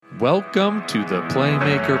Welcome to the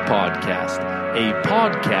Playmaker Podcast, a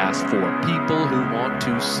podcast for people who want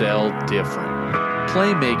to sell different.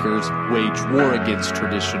 Playmakers wage war against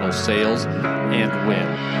traditional sales and win.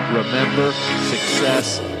 Remember,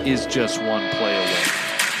 success is just one play away.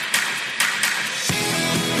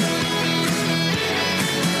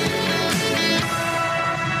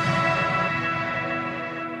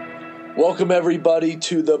 Welcome, everybody,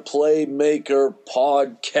 to the Playmaker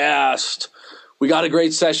Podcast. We got a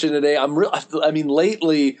great session today.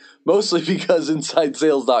 Lately, mostly because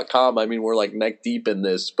InsideSales.com, we're like neck deep in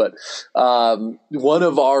this, but one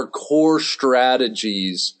of our core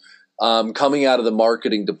strategies coming out of the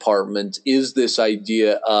marketing department is this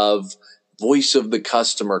idea of voice of the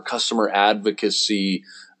customer, customer advocacy,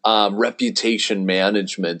 reputation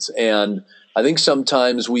management. And I think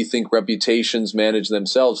sometimes we think reputations manage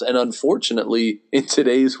themselves, and unfortunately, in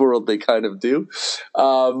today's world, they kind of do.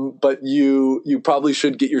 But you probably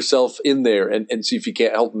should get yourself in there and see if you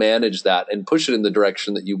can't help manage that and push it in the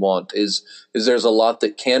direction that you want. Is there's a lot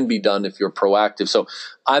that can be done if you're proactive. So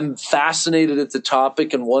I'm fascinated at the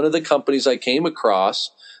topic, and one of the companies I came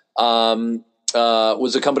across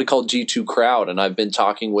was a company called G2 Crowd, and I've been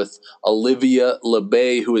talking with Olivier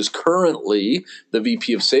Lebay, who is currently the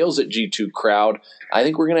VP of Sales at G2 Crowd. I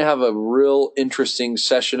think we're going to have a real interesting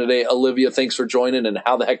session today. Olivia, thanks for joining, and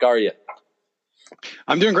how the heck are you?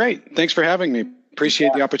 I'm doing great. Thanks for having me.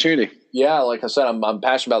 Appreciate the opportunity. Yeah, like I said, I'm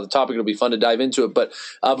passionate about the topic. It'll be fun to dive into it. But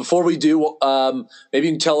before we do, maybe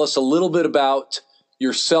you can tell us a little bit about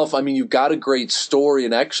yourself. You've got a great story,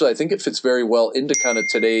 and actually I think it fits very well into kind of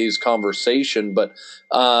today's conversation, but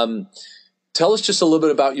tell us just a little bit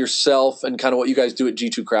about yourself and kind of what you guys do at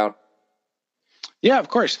G2 Crowd. Yeah, of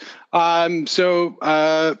course. My name is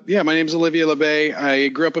Olivier Lebay. I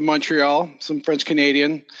grew up in Montreal, some French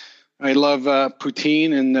Canadian. I love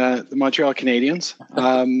poutine and the Montreal Canadiens.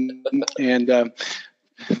 And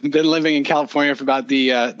been living in California for about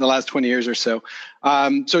the last 20 years or so.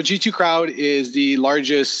 So G2 Crowd is the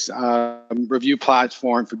largest review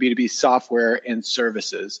platform for B2B software and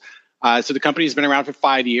services. So the company has been around for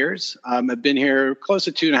 5 years. I've been here close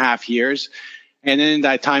to 2.5 years. And in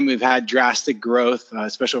that time, we've had drastic growth,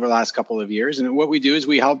 especially over the last couple of years. And what we do is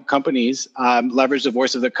we help companies leverage the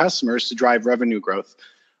voice of their customers to drive revenue growth.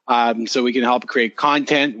 So we can help create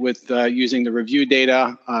content with using the review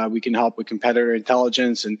data. We can help with competitor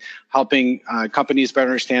intelligence and helping companies better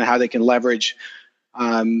understand how they can leverage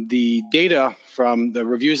the data from the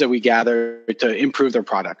reviews that we gather to improve their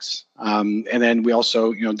products. And then we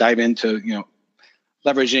also, dive into,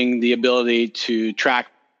 leveraging the ability to track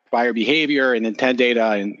buyer behavior and intent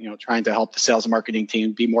data and, trying to help the sales and marketing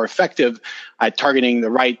team be more effective at targeting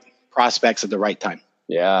the right prospects at the right time.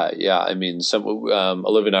 Yeah.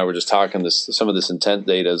 Olivia and I were just talking some of this intent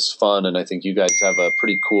data is fun. And I think you guys have a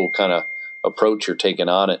pretty cool kind of approach you're taking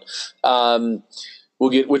on it.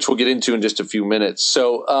 Which we'll get into in just a few minutes.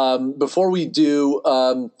 So, before we do,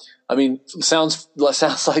 sounds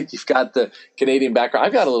like you've got the Canadian background.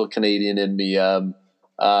 I've got a little Canadian in me.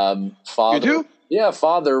 Father, you do? Yeah.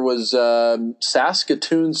 Father was,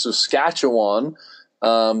 Saskatoon, Saskatchewan,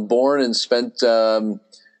 born and spent,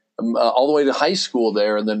 all the way to high school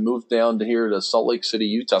there, and then moved down to here to Salt Lake City,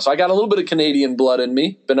 Utah. So I got a little bit of Canadian blood in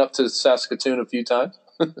me. Been up to Saskatoon a few times.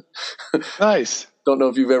 Nice. Don't know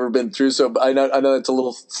if you've ever been through. So I know it's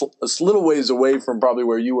a little ways away from probably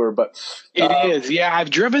where you were, but it is. Yeah,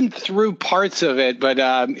 I've driven through parts of it, but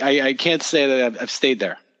I can't say that I've stayed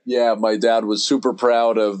there. Yeah, my dad was super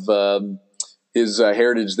proud of his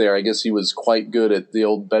heritage there. I guess he was quite good at the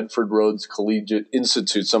old Bedford Roads Collegiate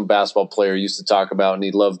Institute. Some basketball player used to talk about, and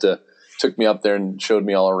he took me up there and showed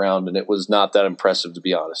me all around, and it was not that impressive, to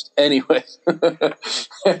be honest. Anyway,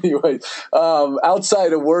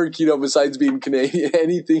 outside of work, besides being Canadian,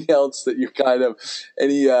 anything else that you're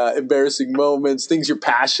any embarrassing moments, things you're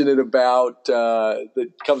passionate about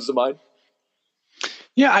that comes to mind?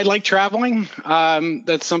 Yeah, I like traveling.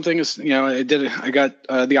 That's something, I got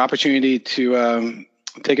the opportunity to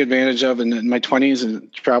take advantage of in my 20s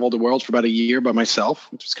and travel the world for about a year by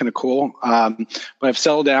myself, which was kind of cool. But I've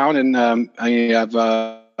settled down, and I have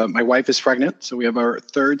my wife is pregnant, so we have our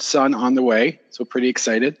third son on the way. So pretty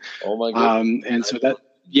excited. Oh my goodness! And so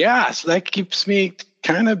that keeps me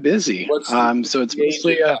kind of busy. So it's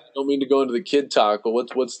mostly. I don't mean to go into the kid talk, but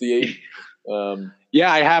what's the age?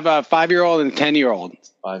 Yeah, I have a 5-year-old and a 10-year-old.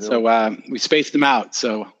 So we spaced them out.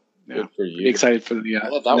 So. Yeah, good for you. Pretty excited for the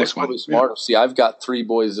that next was probably one. smart. Yeah. See, I've got 3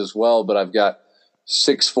 boys as well, but I've got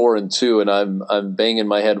 6, 4, and 2, and I'm banging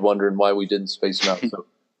my head wondering why we didn't space them out. So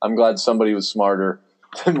I'm glad somebody was smarter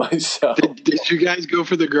than myself. Did you guys go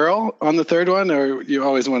for the girl on the third one, or you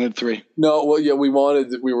always wanted three? No, well, yeah, we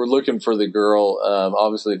were looking for the girl.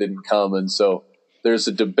 Obviously, it didn't come, and so there's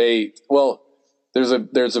a debate. Well, there's a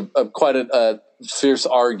quite a fierce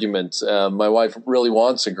argument. My wife really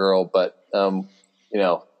wants a girl, but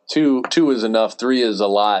two is enough, three is a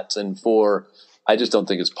lot, and four, I just don't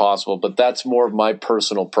think it's possible. But that's more of my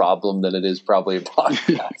personal problem than it is probably a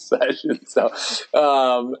podcast session.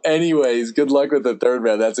 So, anyways, good luck with the third,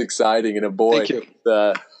 man. That's exciting, and a boy. Thank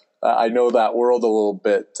you. I know that world a little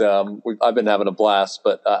bit. I've been having a blast,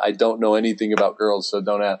 but I don't know anything about girls, so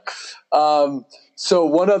don't ask. So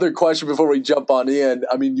one other question before we jump on in.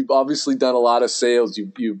 I mean, you've obviously done a lot of sales.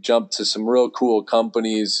 You've jumped to some real cool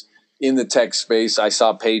companies in the tech space. I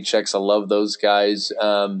saw Paychex. I love those guys.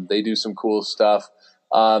 They do some cool stuff.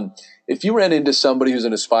 If you ran into somebody who's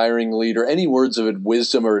an aspiring leader, any words of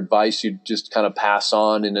wisdom or advice you'd just kind of pass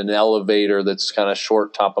on in an elevator that's kind of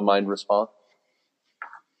short, top of mind response?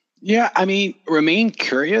 Yeah, I mean, remain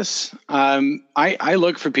curious. I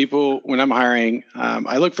look for people when I'm hiring.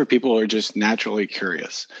 I look for people who are just naturally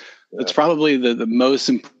curious. That's probably the most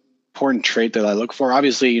important trait that I look for.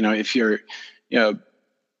 Obviously, if you're,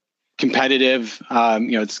 competitive,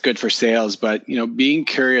 it's good for sales, but, being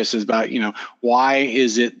curious is about, why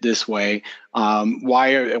is it this way?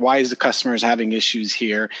 Why is the customers having issues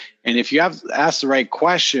here? And if you have asked the right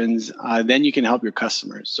questions, then you can help your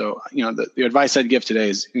customers. So, the advice I'd give today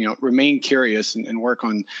is, remain curious and work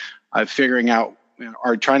on figuring out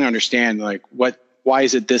or trying to understand why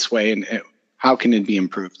is it this way and how can it be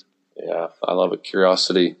improved? Yeah, I love it.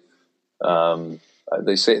 Curiosity.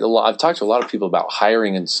 They say a lot. I've talked to a lot of people about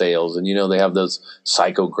hiring and sales, and they have those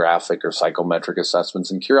psychographic or psychometric assessments,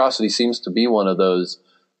 and curiosity seems to be one of those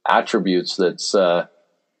attributes that's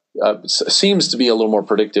seems to be a little more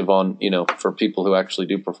predictive on for people who actually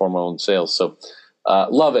do perform well in sales. So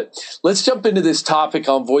love it. Let's jump into this topic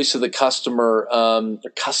on voice of the customer,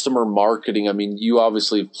 customer marketing. I mean, you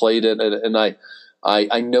obviously have played it, and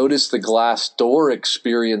I noticed the Glassdoor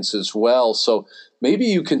experience as well. So maybe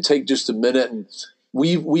you can take just a minute and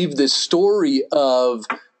weave this story of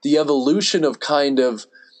the evolution of kind of,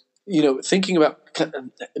 thinking about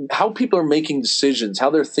how people are making decisions, how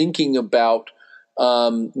they're thinking about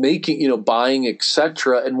making, buying,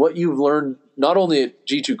 etc., and what you've learned not only at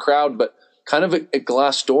G2 Crowd, but kind of at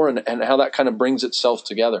Glassdoor and how that kind of brings itself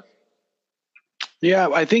together. Yeah,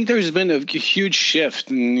 I think there's been a huge shift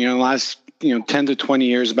in the last 10 to 20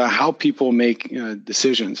 years about how people make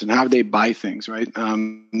decisions and how they buy things, right?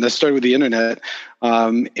 That started with the internet,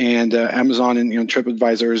 and Amazon and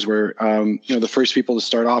TripAdvisors were the first people to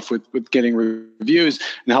start off with getting reviews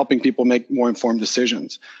and helping people make more informed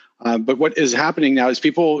decisions. But what is happening now is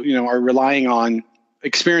people are relying on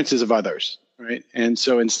experiences of others, right? And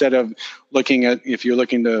so instead of looking at, if you're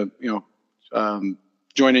looking to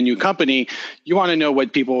join a new company, you want to know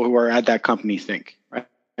what people who are at that company think, right?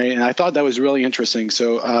 And I thought that was really interesting.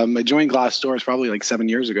 So I joined Glassdoor probably like 7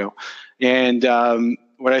 years ago. And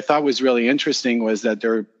what I thought was really interesting was that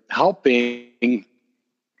they're helping.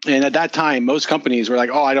 And at that time, most companies were like,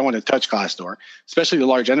 "Oh, I don't want to touch Glassdoor," especially the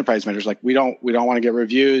large enterprise vendors. Like, we don't want to get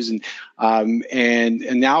reviews.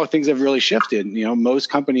 And now things have really shifted. Most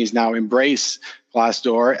companies now embrace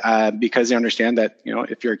Glassdoor because they understand that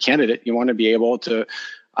if you're a candidate, you want to be able to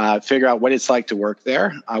figure out what it's like to work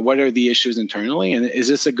there. What are the issues internally? And is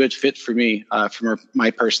this a good fit for me, for my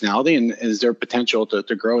personality? And is there potential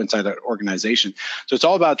to grow inside that organization? So it's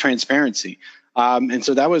all about transparency. And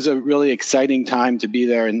so that was a really exciting time to be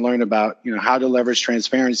there and learn about, how to leverage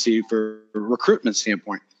transparency for a recruitment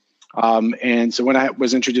standpoint. And so when I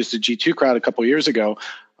was introduced to G2 Crowd a couple of years ago,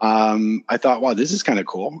 I thought, wow, this is kind of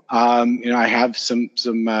cool. I have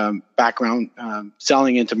some background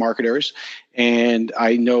selling into marketers, and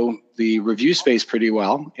I know the review space pretty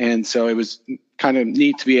well. And so it was kind of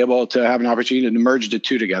neat to be able to have an opportunity to merge the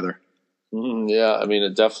two together. Yeah, I mean,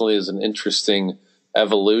 it definitely is an interesting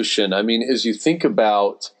evolution. I mean, as you think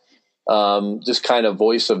about just kind of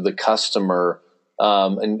voice of the customer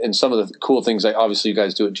and some of the cool things that obviously you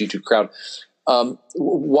guys do at G2 Crowd,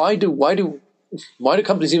 why do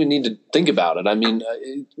companies even need to think about it? I mean,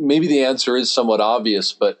 maybe the answer is somewhat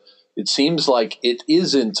obvious, but it seems like it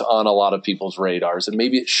isn't on a lot of people's radars, and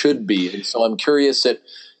maybe it should be. And so I'm curious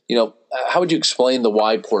how would you explain the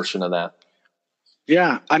why portion of that?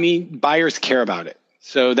 Yeah, I mean, buyers care about it.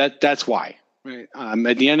 So that's why. Right.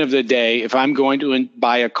 At the end of the day, if I'm going to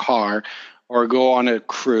buy a car or go on a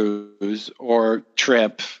cruise or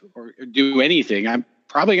trip or do anything, I'm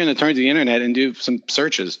probably going to turn to the internet and do some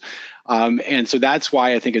searches. And so that's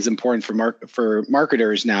why I think it's important for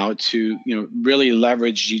marketers now to really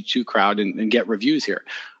leverage G2 Crowd and get reviews here,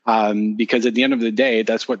 because at the end of the day,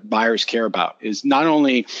 that's what buyers care about. Is not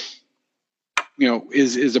only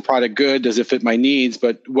is the product good? Does it fit my needs?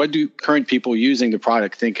 But what do current people using the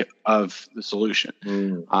product think of the solution?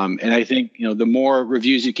 And I think, the more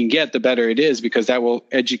reviews you can get, the better it is, because that will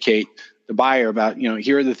educate the buyer about,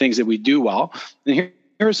 here are the things that we do well. And here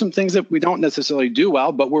are some things that we don't necessarily do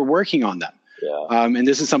well, but we're working on them. Yeah. And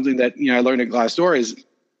this is something that, I learned at Glassdoor is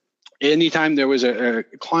anytime there was a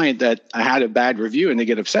client that I had a bad review and they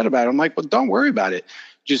get upset about it, I'm like, well, don't worry about it.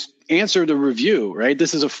 Just answer the review, right?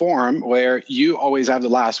 This is a forum where you always have the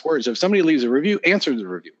last word. So if somebody leaves a review, answer the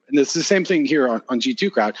review. And it's the same thing here on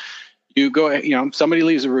G2 Crowd. You go, somebody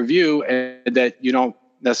leaves a review and that you don't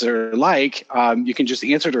necessarily like, you can just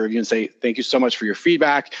answer the review and say, thank you so much for your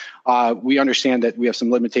feedback. We understand that we have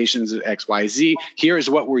some limitations at X, Y, Z. Here is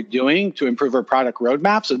what we're doing to improve our product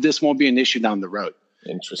roadmap, so this won't be an issue down the road.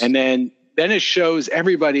 Interesting. And then it shows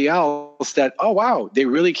everybody else that, oh, wow, they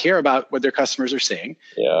really care about what their customers are saying,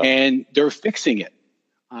 and they're fixing it.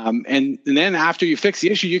 And then after you fix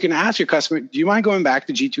the issue, you can ask your customer, do you mind going back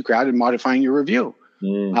to G2 Crowd and modifying your review?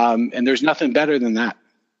 And there's nothing better than that.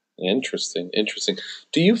 Interesting.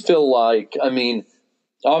 Do you feel like,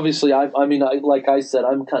 obviously, like I said,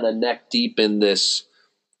 I'm kind of neck deep in this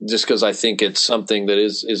just because I think it's something that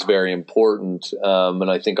is very important. And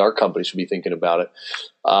I think our company should be thinking about it.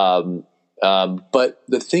 But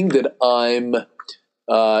the thing that I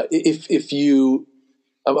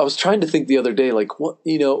was trying to think the other day, like what,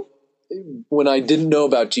 when I didn't know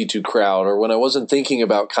about G2 Crowd, or when I wasn't thinking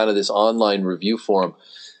about kind of this online review forum,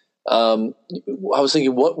 I was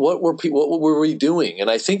thinking, what were we doing? And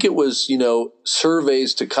I think it was,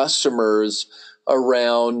 surveys to customers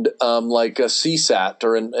around, like a CSAT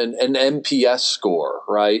or an NPS score,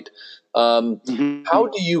 right? How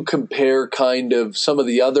do you compare kind of some of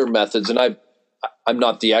the other methods? And I'm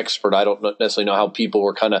not the expert. I don't necessarily know how people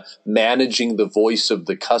were kind of managing the voice of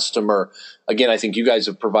the customer. Again, I think you guys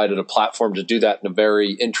have provided a platform to do that in a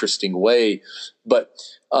very interesting way. But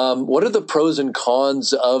what are the pros and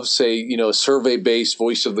cons of, say, a survey-based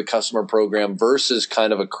voice of the customer program versus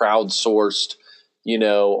kind of a crowdsourced,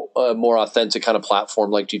 a more authentic kind of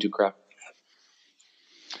platform like G2 Crowd?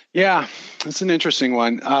 Yeah, that's an interesting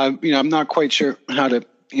one. I'm not quite sure how to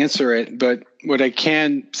answer it, but what I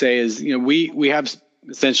can say is, we have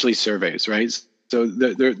essentially surveys, right? So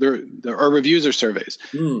our reviews are surveys.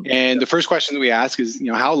 And the first question that we ask is,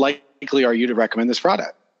 how likely are you to recommend this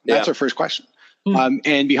product? That's our first question.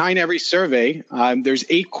 And behind every survey, there's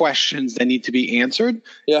 8 questions that need to be answered,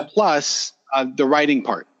 plus the writing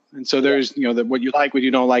part. And so there's, what you like, what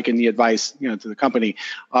you don't like, and the advice, to the company.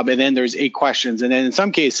 And then there's 8 questions. And then in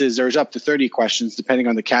some cases, there's up to 30 questions, depending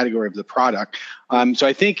on the category of the product. So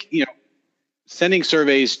I think, sending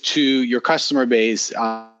surveys to your customer base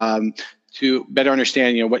to better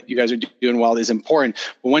understand, what you guys are doing well is important.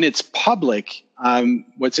 But when it's public,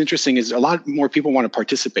 what's interesting is a lot more people want to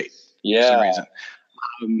participate for some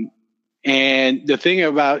reason. And the thing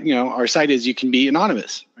about, our site is you can be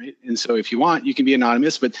anonymous, right? And so if you want, you can be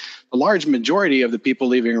anonymous, but the large majority of the people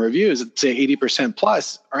leaving reviews, say 80%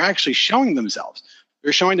 plus, are actually showing themselves.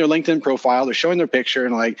 They're showing their LinkedIn profile, they're showing their picture,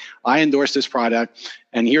 and like, I endorse this product,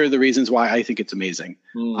 and here are the reasons why I think it's amazing.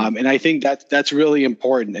 And I think that's really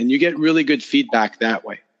important, and you get really good feedback that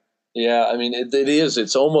way. Yeah, it is.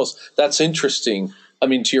 It's almost, that's interesting.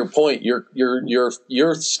 To your point,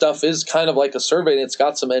 your stuff is kind of like a survey, and it's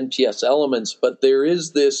got some NPS elements, but there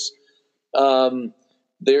is this, it's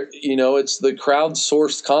the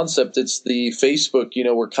crowdsourced concept. It's the Facebook,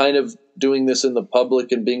 we're kind of doing this in the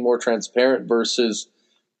public and being more transparent versus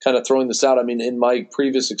kind of throwing this out. In my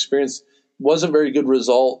previous experience, wasn't very good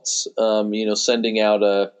results, sending out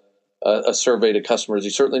a survey to customers. You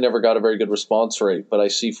certainly never got a very good response rate, but I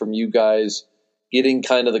see from you guys getting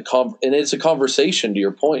kind of and it's a conversation, to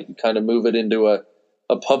your point. You kind of move it into a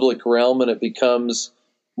public realm, and it becomes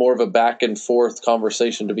more of a back and forth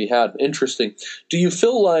conversation to be had. Interesting. Do you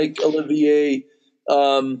feel like, Olivier,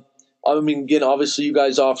 again, obviously you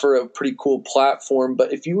guys offer a pretty cool platform,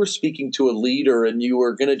 but if you were speaking to a leader and you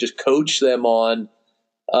were going to just coach them on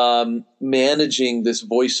managing this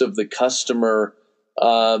voice of the customer,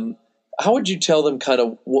 how would you tell them kind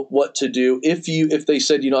of what to do if they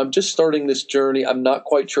said, I'm just starting this journey, I'm not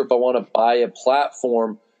quite sure if I want to buy a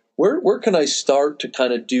platform, where can I start to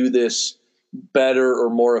kind of do this better or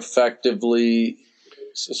more effectively,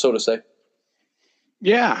 so to say?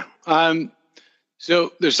 Yeah.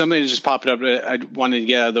 So there's something that just popped up that I wanted to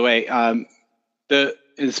get out of the way.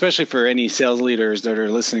 Especially for any sales leaders that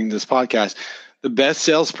are listening to this podcast, the best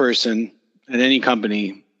salesperson at any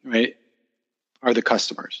company, right, are the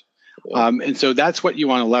customers. Yeah. And so that's what you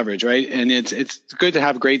want to leverage, right? And it's good to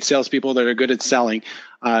have great salespeople that are good at selling.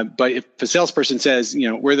 But if a salesperson says,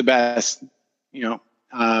 we're the best,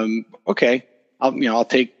 okay, I'll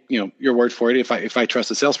take, your word for it if I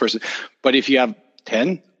trust a salesperson. But if you have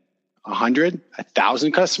 10, 100,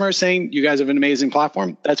 1,000 customers saying you guys have an amazing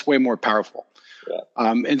platform, that's way more powerful. Yeah.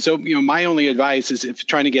 And so, my only advice is, if you're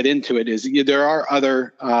trying to get into it, is there are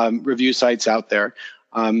other review sites out there.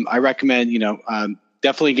 I recommend,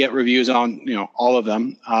 definitely get reviews on, all of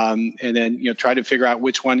them. And then, try to figure out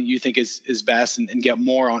which one you think is best, and get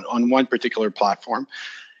more on one particular platform.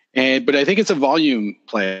 But I think it's a volume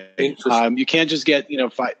play. You can't just get,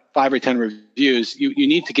 five or 10 reviews. You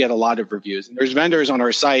need to get a lot of reviews. And there's vendors on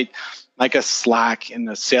our site, like a Slack and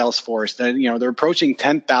a Salesforce, that, they're approaching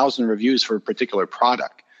 10,000 reviews for a particular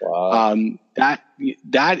product. Wow.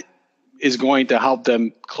 That is going to help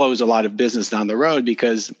them close a lot of business down the road,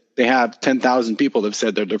 because they have 10,000 people that have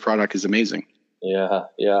said that their product is amazing. Yeah,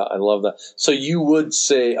 I love that. So you would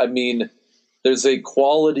say, there's a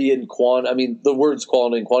quality and quantity. The words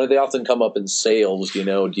quality and quantity, they often come up in sales.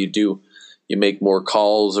 Do you make more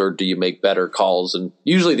calls, or do you make better calls? And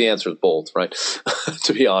usually the answer is both, right?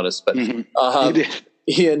 To be honest. But in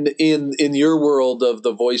your world of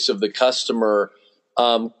the voice of the customer,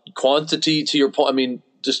 quantity, to your point,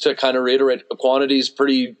 just to kind of reiterate, quantity is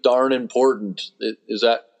pretty darn important. Is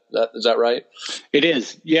that right? It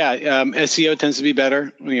is. Yeah. SEO tends to be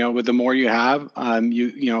better, with the more you have.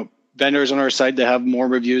 Vendors on our site that have more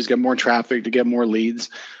reviews get more traffic, to get more leads,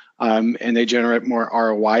 and they generate more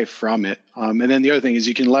ROI from it. And then the other thing is,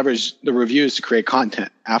 you can leverage the reviews to create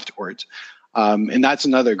content afterwards. And that's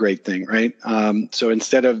another great thing, right? So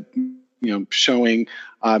instead of, showing,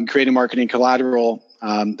 creating marketing collateral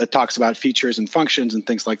that talks about features and functions and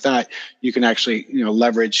things like that, you can actually,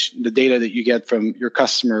 leverage the data that you get from your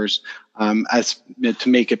customers as to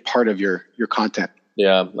make it part of your content.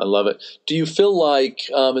 Yeah, I love it. Do you feel like,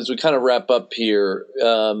 as we kind of wrap up here,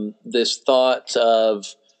 this thought of,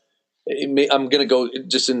 I'm going to go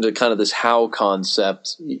just into kind of this how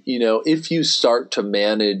concept, if you start to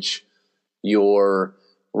manage your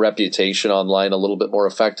reputation online a little bit more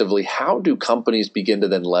effectively, how do companies begin to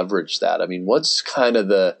then leverage that? What's kind of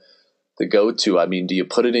the go-to? Do you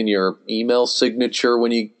put it in your email signature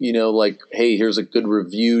when like, hey, here's a good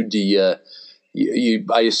review? Do you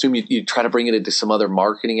I assume you try to bring it into some other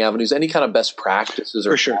marketing avenues? Any kind of best practices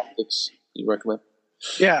or tactics you recommend?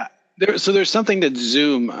 Yeah. There's something that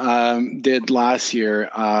Zoom did last year,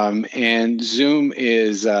 and Zoom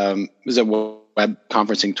is a web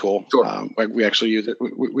conferencing tool. Sure. We actually use it.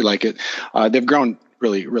 We like it. They've grown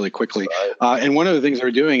really, really quickly. Right. And one of the things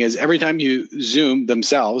they're doing is, every time you Zoom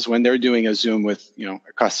themselves, when they're doing a Zoom with a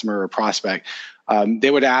customer or prospect, they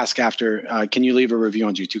would ask after, can you leave a review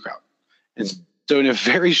on G2 Crowd? And so in a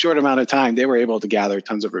very short amount of time, they were able to gather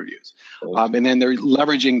tons of reviews. And then they're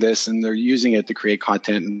leveraging this, and they're using it to create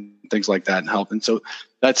content and things like that and help. And so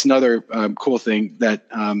that's another cool thing that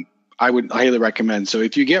I would highly recommend. So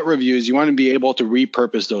if you get reviews, you want to be able to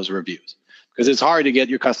repurpose those reviews, because it's hard to get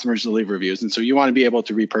your customers to leave reviews. And so you want to be able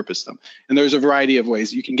to repurpose them. And there's a variety of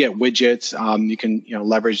ways. You can get widgets. You can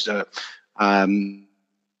leverage the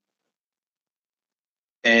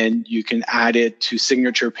and you can add it to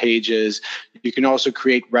signature pages. You can also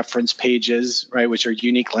create reference pages, right, which are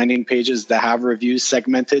unique landing pages that have reviews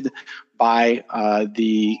segmented by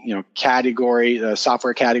the category, the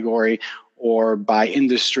software category, or by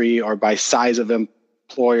industry, or by size of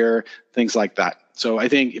employer, things like that. So I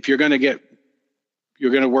think if you're going to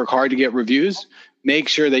work hard to get reviews, make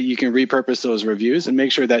sure that you can repurpose those reviews, and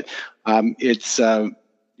make sure that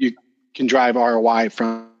you can drive ROI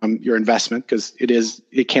from your investment, because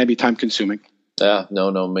it can be time consuming. Yeah,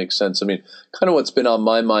 no, makes sense. kind of what's been on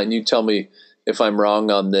my mind, you tell me if I'm wrong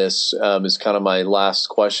on this, is kind of my last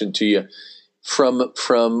question to you. From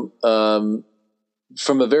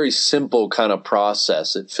a very simple kind of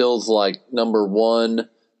process, it feels like, number one,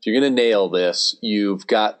 if you're going to nail this, you've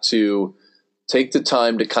got to take the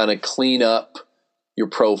time to kind of clean up your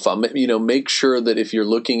profile. Make sure that if you're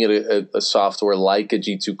looking at a software like a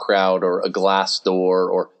G2 Crowd or a Glassdoor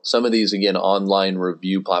or some of these, again, online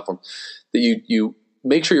review platforms, that you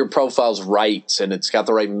make sure your profile's right and it's got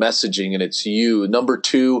the right messaging and it's you. Number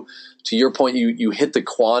two, to your point, you hit the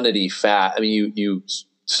quantity fat. You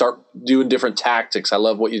start doing different tactics. I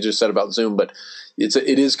love what you just said about Zoom, but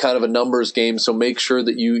it is kind of a numbers game. So make sure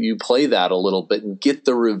that you play that a little bit and get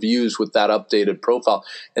the reviews with that updated profile.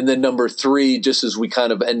 And then number three, just as we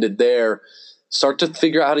kind of ended there, start to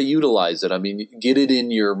figure out how to utilize it. Get it in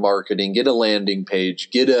your marketing, get a landing page,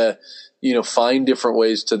 get a find different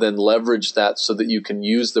ways to then leverage that so that you can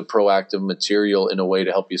use the proactive material in a way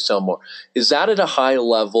to help you sell more. Is that at a high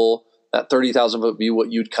level, that 30,000 foot view,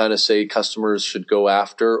 what you'd kind of say customers should go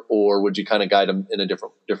after, or would you kind of guide them in a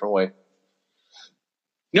different way?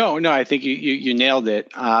 No, I think you nailed it.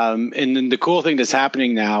 And then the cool thing that's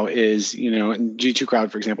happening now is, in G2 Crowd,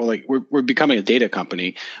 for example, like we're becoming a data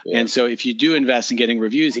company. Yeah. And so if you do invest in getting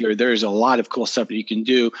reviews here, there's a lot of cool stuff that you can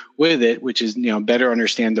do with it, which is, better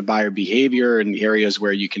understand the buyer behavior and the areas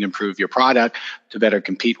where you can improve your product to better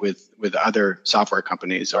compete with other software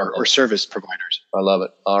companies or service providers. I love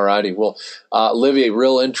it. All righty. Well, Olivier,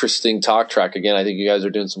 real interesting talk track. Again, I think you guys are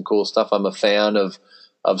doing some cool stuff. I'm a fan of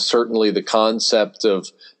certainly the concept of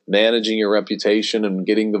managing your reputation and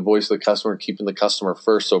getting the voice of the customer, keeping the customer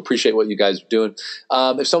first. So appreciate what you guys are doing.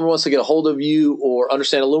 If someone wants to get a hold of you or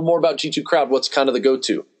understand a little more about G2 Crowd, what's kind of the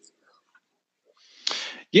go-to?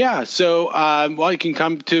 Yeah, so you can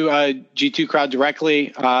come to G2 Crowd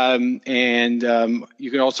directly, and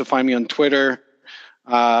you can also find me on Twitter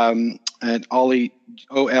at Oli,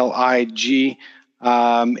 OLIG,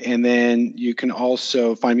 and then you can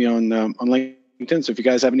also find me on LinkedIn. So if you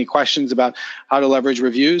guys have any questions about how to leverage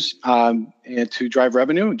reviews and to drive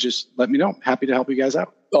revenue, just let me know. Happy to help you guys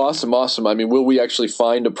out. Awesome. I mean, will we actually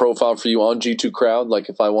find a profile for you on G2 Crowd? Like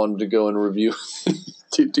if I wanted to go and review,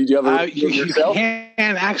 do you have a review yourself? You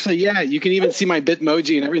can actually, yeah. You can even see my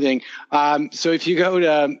Bitmoji and everything. So if you go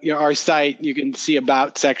to our site, you can see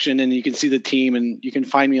About section and you can see the team and you can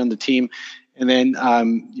find me on the team. And then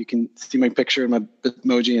you can see my picture and my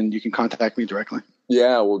Bitmoji and you can contact me directly.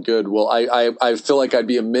 Yeah, well, good. Well, I feel like I'd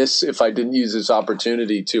be amiss if I didn't use this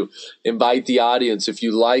opportunity to invite the audience. If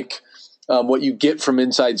you like what you get from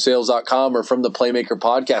InsideSales.com or from the Playmaker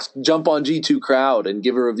podcast, jump on G2 Crowd and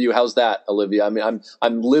give a review. How's that, Olivia? I mean,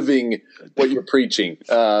 I'm living what you're preaching.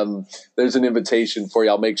 There's an invitation for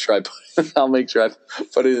you. I'll make sure I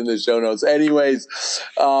put it in the show notes. Anyways,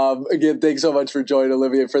 again, thanks so much for joining,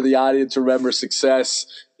 Olivia. For the audience, remember, success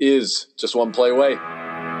is just one play away.